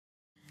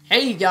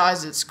Hey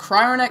guys, it's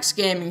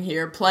KryronexGaming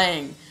here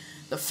playing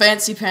the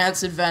Fancy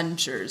Pants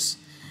Adventures.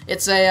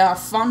 It's a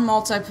fun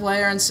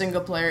multiplayer and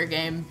single player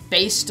game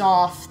based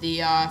off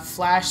the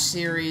Flash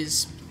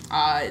series.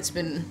 It's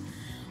been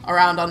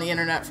around on the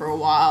internet for a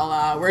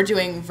while. We're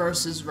doing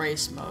versus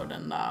race mode,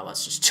 and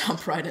let's just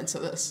jump right into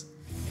this.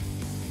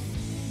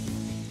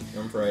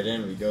 Jump right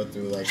in. We go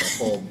through like a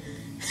whole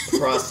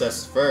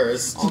process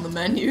first. All the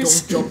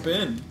menus. Don't jump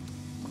in.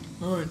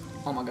 Alright.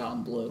 Oh my god,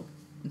 I'm blue.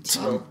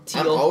 I'm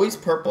always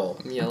purple.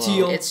 Yellow.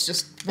 Teal. It's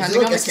just Is depending it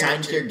like on a the signed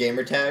character. to your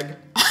gamer tag?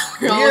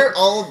 We're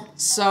all...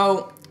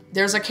 So,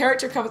 there's a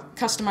character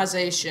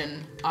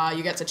customization.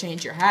 You get to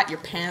change your hat, your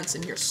pants,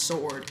 and your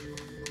sword.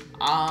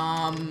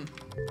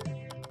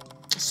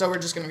 So we're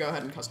just gonna go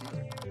ahead and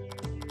customize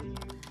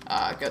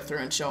it. Go through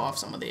and show off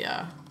some of the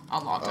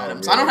unlocked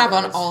items. Really, I don't have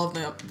guys? all of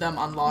them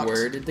unlocked.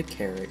 Where did the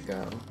carrot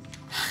go?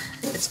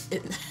 Is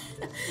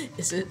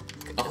it?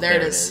 Oh, there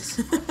it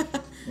is.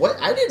 What?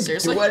 I didn't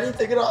Seriously? do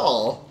anything at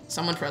all.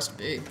 Someone pressed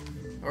B.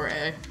 Or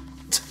A.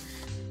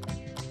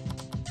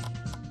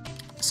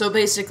 So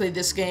basically,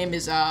 this game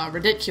is a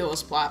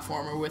ridiculous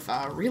platformer with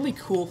really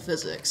cool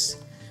physics.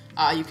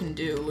 You can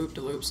do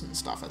loop-de-loops and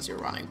stuff as you're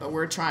running, but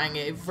we're trying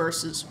a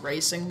versus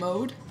racing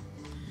mode.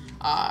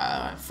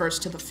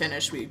 First to the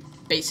finish, we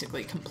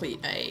basically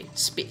complete a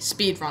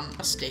speed run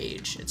a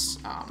stage. It's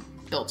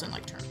built in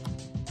like turn.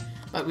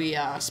 But we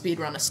speed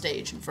run a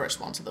stage, and first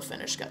one to the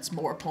finish gets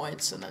more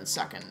points, and then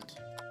second.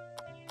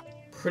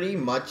 Pretty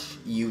much,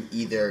 you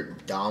either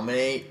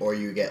dominate or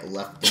you get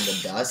left in the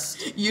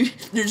dust.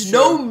 There's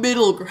no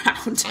middle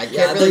ground. I can't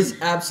Yeah, really... there's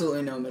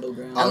absolutely no middle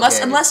ground. Unless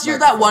you're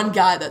my that fault. one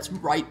guy that's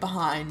right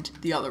behind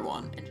the other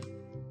one.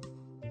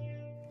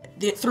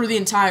 Through the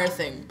entire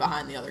thing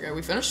behind the other guy.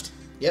 We finished?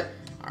 Yep.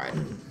 Alright.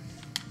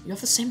 You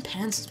have the same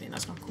pants as me,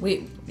 that's not cool.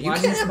 Wait, You why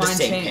can't didn't have the mine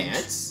same change?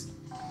 pants.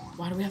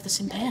 Why do we have the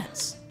same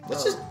pants?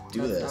 Let's just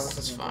do That's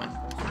this. fine.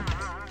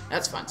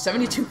 That's fine.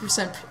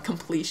 72%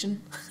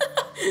 completion?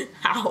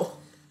 How?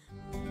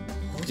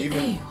 Do you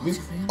even,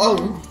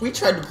 we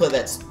tried to play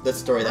that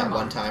story that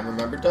one time,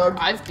 remember, Doug?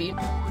 I've beat...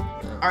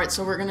 Alright,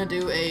 so we're gonna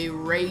do a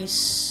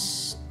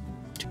race...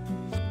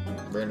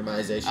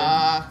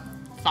 Randomization.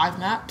 5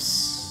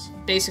 maps.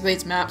 Basically,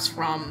 it's maps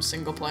from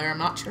single player. I'm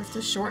not sure if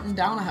they're shortened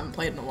down. I haven't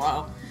played in a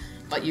while.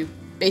 But you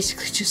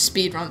basically just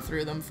speed run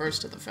through them.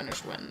 First to the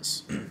finish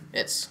wins.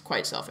 It's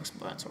quite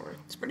self-explanatory.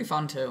 It's pretty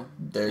fun too.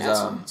 There's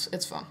Yeah,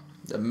 it's fun.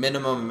 the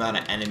minimum amount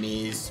of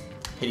enemies,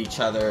 hit each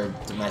other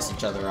to mess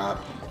each other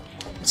up.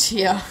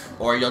 Yeah.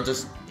 Or you'll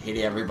just hate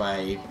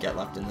everybody, get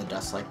left in the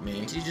dust like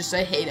me. Did you just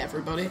say hate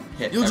everybody?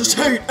 Hit You'll just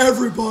everybody. hate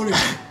everybody.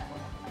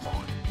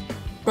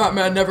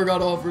 Batman never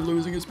got over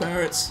losing his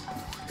parents.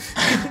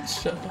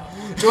 Shut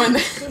up. Join the...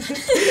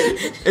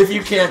 If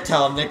you can't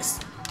tell, Nick's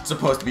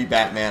supposed to be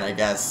Batman, I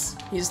guess.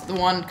 He's the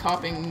one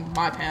copying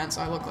my pants.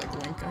 I look like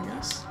Link, I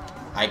guess.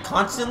 I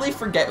constantly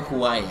forget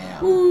who I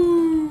am.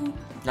 Ooh.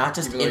 Not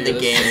just You in the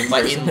really game,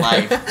 but in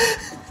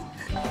life.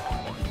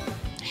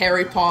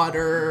 Harry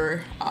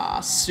Potter,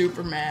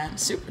 Superman.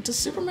 Does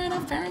Superman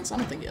have parents? I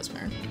don't think he has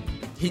parents.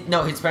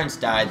 No, his parents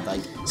died,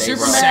 like, they Superman.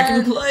 were...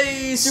 Second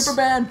place!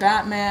 Superman,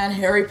 Batman,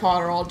 Harry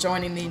Potter all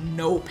joining the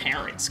No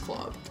Parents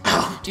Club.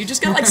 Do you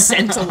just get, like,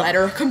 sent a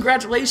letter?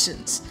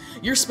 Congratulations.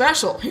 You're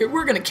special. Here,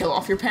 we're gonna kill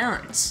off your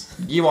parents.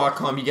 You walk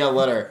home, you get a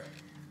letter.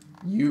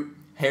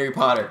 Harry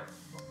Potter,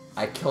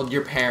 I killed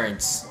your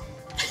parents.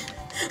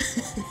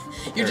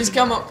 You just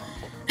come up...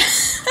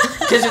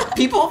 Because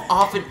people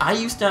often, I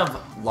used to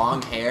have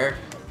long hair,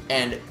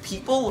 and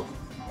people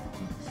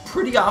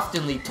pretty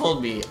oftenly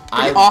told me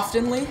pretty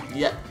oftenly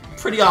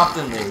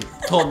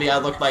told me I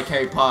looked like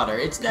Harry Potter.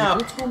 It's now,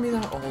 People told me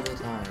that all the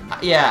time.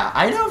 yeah,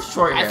 I know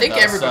short hair, I think though,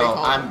 everybody so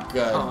called I'm it.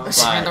 good. Oh,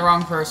 but I the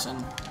wrong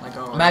person. Like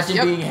always. imagine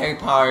Yep. being Harry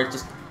Potter,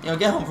 just,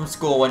 get home from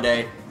school one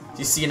day,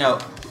 you see,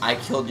 I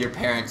killed your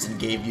parents and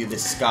gave you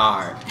this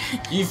scar.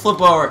 You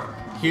flip over,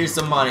 here's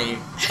some money,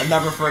 a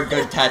number for a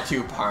good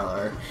tattoo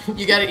parlor.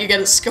 You get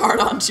it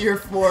scarred onto your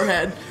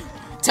forehead.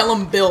 Tell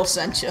them Bill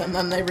sent you, and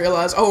then they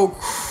realize, oh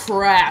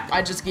crap,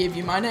 I just gave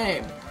you my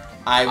name.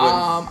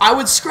 I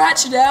would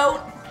scratch it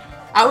out.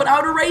 I would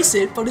erase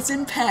it, but it's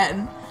in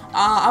pen.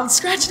 I would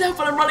scratch it out,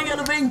 but I'm running out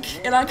of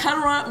ink, and I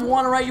kind of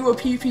want to write you a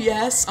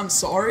PPS. I'm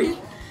sorry,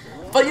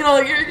 but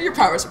your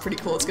powers are pretty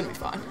cool. It's gonna be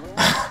fine.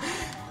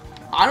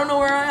 I don't know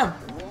where I am.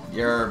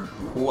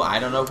 I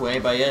don't know who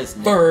anybody is.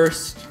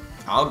 First.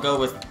 I'll go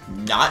with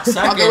not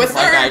second. I'll go with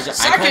like third.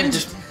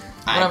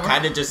 I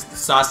kind of just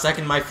saw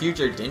second my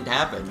future. Didn't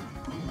happen.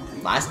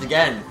 Last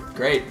again.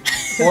 Great.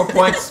 4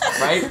 points,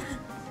 right?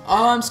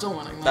 Oh, I'm still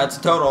winning. Though. That's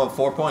a total of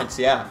 4 points.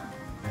 Yeah.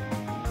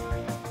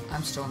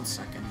 I'm still in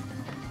second.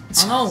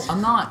 Oh no,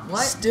 I'm not.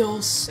 What?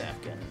 Still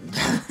second.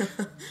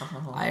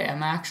 I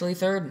am actually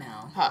third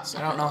now. Huh,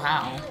 I don't know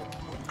how.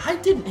 I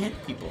didn't hit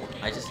people.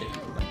 I just hit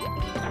people.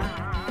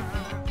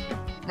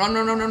 Run,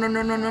 run, run, run, run,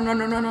 run, run, run, run,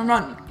 run, run, run,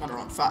 run. Gotta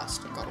run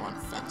fast. Gotta run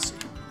fancy.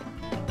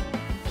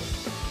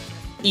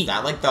 Is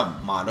that like the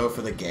motto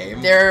for the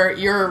game?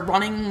 You're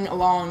running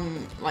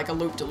along like a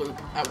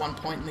loop-de-loop at one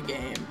point in the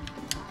game.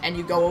 and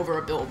you go over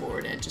a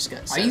billboard, and it just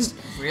gets.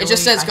 Really? It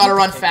just says, "Gotta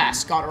run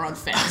fast, gotta run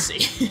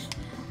fancy."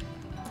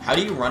 How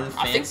do you run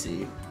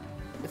fancy?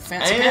 With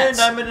fancy and pants.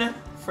 I'm in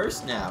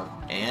first now,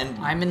 and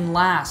I'm in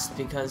last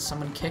because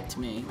someone kicked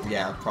me.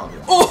 Yeah, probably.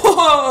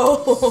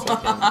 Oh!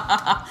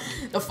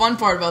 The fun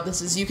part about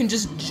this is you can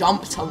just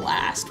jump to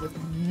last with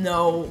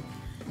no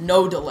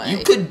delay.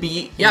 You could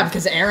be. Yeah,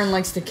 because Aaron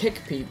likes to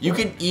kick people. You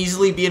can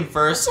easily be in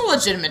first. It's a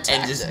legitimate tactic.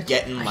 And just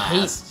get in I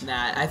last. hate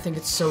that. I think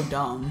it's so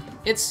dumb.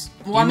 It's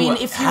I mean,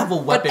 if you have a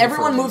weapon, but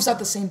everyone moves at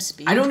the same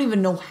speed. I don't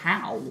even know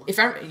how. If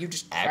you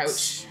just X.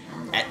 crouch.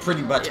 At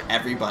pretty much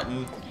every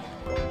button.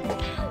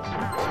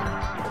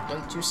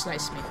 Don't you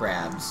slice me.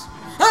 Crabs.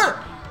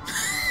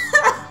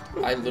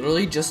 I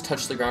literally just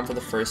touched the ground for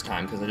the first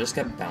time because I just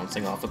kept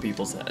bouncing off of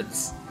people's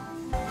heads.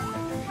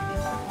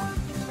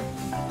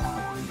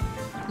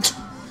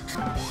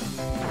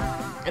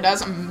 It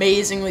has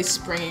amazingly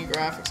springy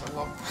graphics.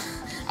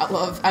 I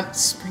love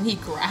springy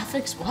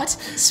graphics. What?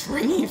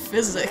 Springy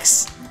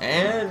physics.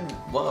 And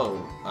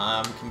whoa,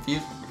 I'm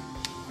confused.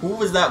 Who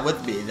was that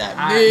with me?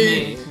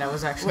 Me. That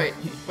was actually.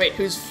 Wait.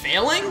 Who's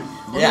failing?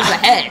 Or Yeah. who's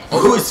ahead?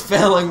 Who's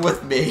failing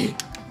with me?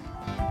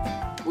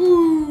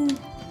 Woo.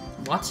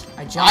 What?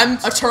 I jumped. I'm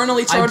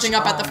eternally charging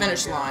up at the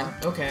finish my line.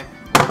 God. Okay.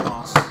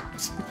 Lost.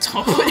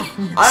 Totally.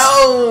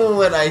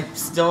 Oh, and I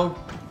still.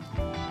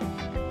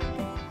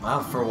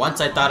 Well, for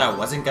once I thought I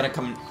wasn't gonna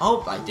come.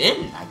 Oh, I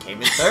didn't. I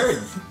came in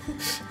third.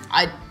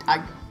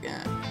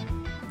 Yeah.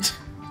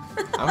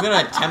 I'm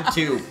gonna attempt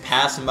to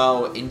pass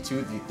Mo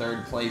into the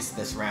third place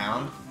this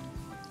round.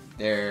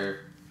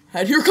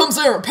 And here comes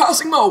Aaron,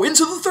 passing Mo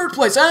into the third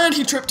place, and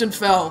he tripped and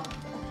fell.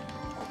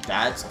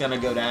 That's gonna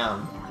go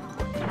down.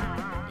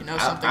 You know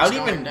something's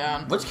going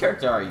down. Which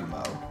character are you,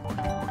 Mo?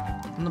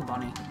 I'm the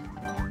bunny.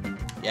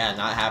 Yeah,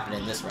 not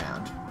happening this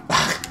round.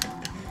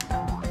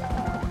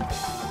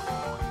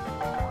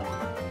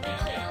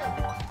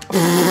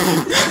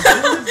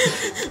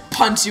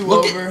 Punch you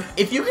Look over.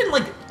 if you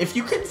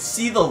can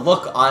see the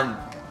look on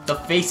the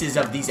faces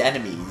of these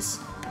enemies.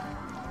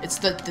 It's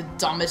the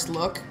dumbest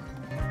look.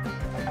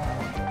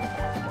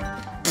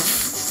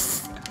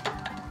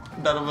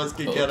 None of us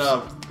can get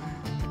up.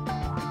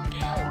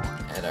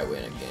 And I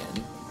win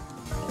again.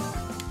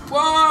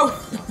 Whoa!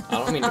 I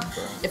don't mean to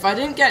throw. If I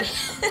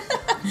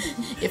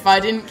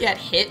didn't get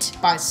hit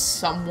by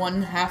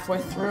someone halfway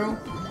through,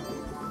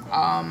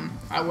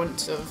 I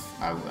wouldn't have.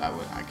 I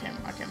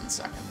came in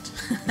second.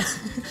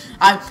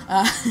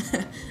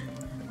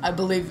 I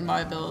believe in my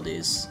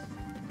abilities,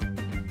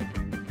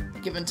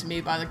 given to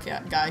me by the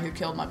guy who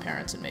killed my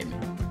parents and made me.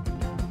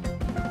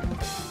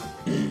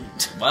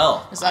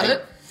 Well, Is that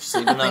it?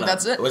 Sleeping I think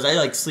that's it. Was I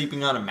like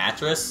sleeping on a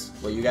mattress?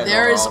 Well, you guys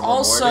There are is all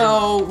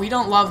also, we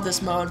don't love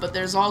this mode, but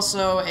there's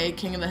also a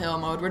King of the Hill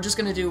mode. We're just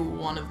gonna do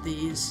one of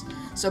these.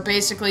 So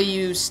basically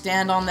you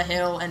stand on the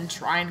hill and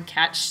try and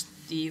catch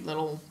the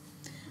little,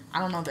 I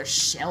don't know, they're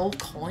shell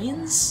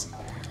coins?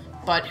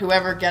 But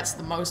whoever gets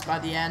the most by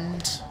the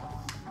end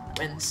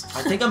wins.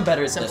 I think I'm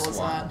better at Simple this as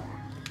one.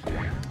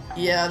 that.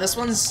 Yeah, this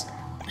one's...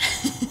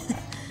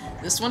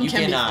 this one You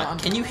can be fun.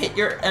 can you hit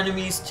your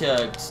enemies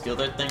to steal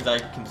their things? I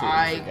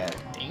completely forget.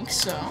 I think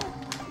so.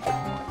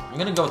 I'm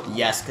gonna go with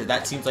yes, because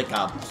that seems like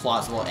a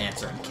plausible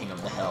answer in King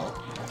of the Hill.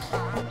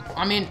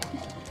 I mean...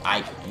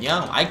 I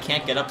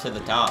can't get up to the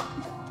top.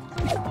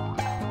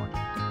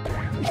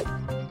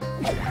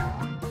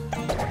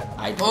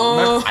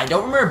 I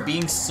don't remember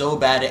being so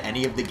bad at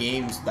any of the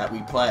games that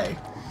we play.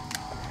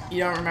 You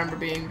don't remember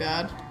being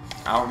bad?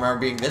 I don't remember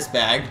being this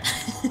bad.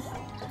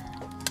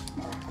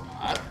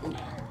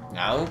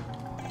 No.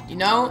 You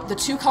know, the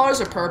two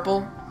colors are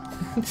purple.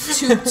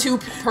 two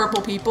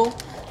purple people.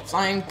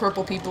 Flying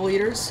purple people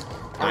eaters.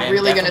 I Are am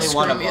really gonna definitely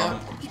one screw of me them.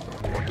 up.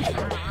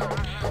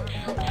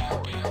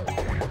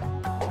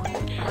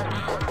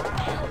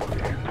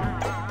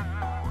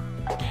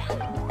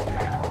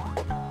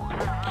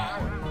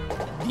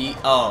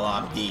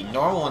 The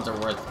normal ones are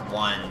worth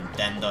 1,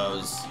 then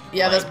those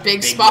Yeah, like, those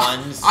big spots.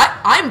 ones.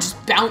 I'm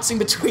just bouncing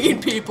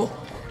between people.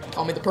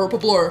 Call me the purple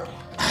blur.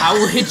 I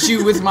will hit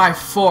you with my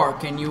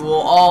fork, and you will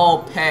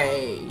all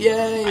pay.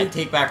 Yay! I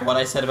take back what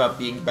I said about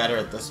being better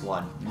at this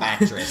one.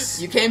 Mattress.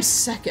 You came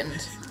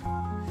second.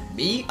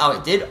 Me? Oh,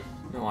 it did.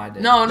 No, I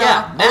didn't. No.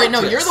 Yeah, Oh wait,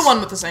 no, mattress. you're the one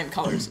with the same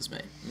colors as me.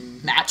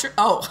 Mattress?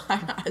 Oh,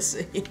 I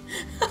see.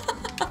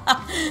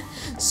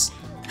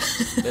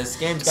 This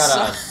game's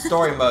got a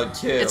story mode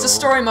too. It's a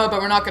story mode,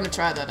 but we're not going to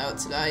try that out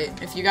today.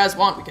 If you guys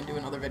want, we can do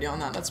another video on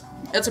that.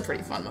 That's a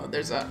pretty fun mode.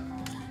 There's a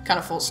kind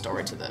of full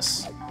story to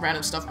this.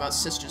 Random stuff about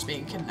sisters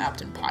being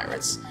kidnapped and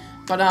pirates.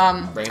 But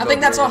I think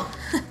that's all.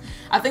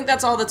 I think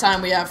that's all the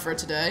time we have for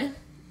today.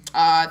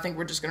 I think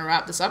we're just gonna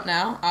wrap this up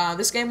now.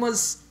 This game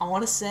was, I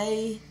want to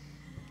say,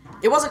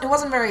 it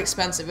wasn't very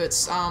expensive.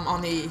 It's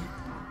on the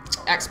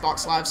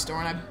Xbox Live Store,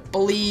 and I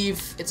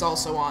believe it's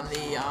also on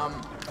the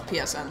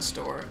PSN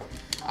store.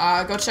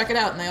 Go check it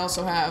out, and they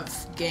also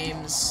have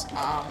games,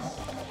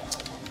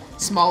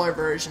 smaller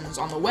versions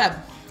on the web.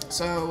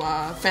 So,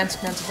 Fancy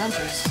Pants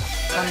Adventures,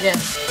 fun game.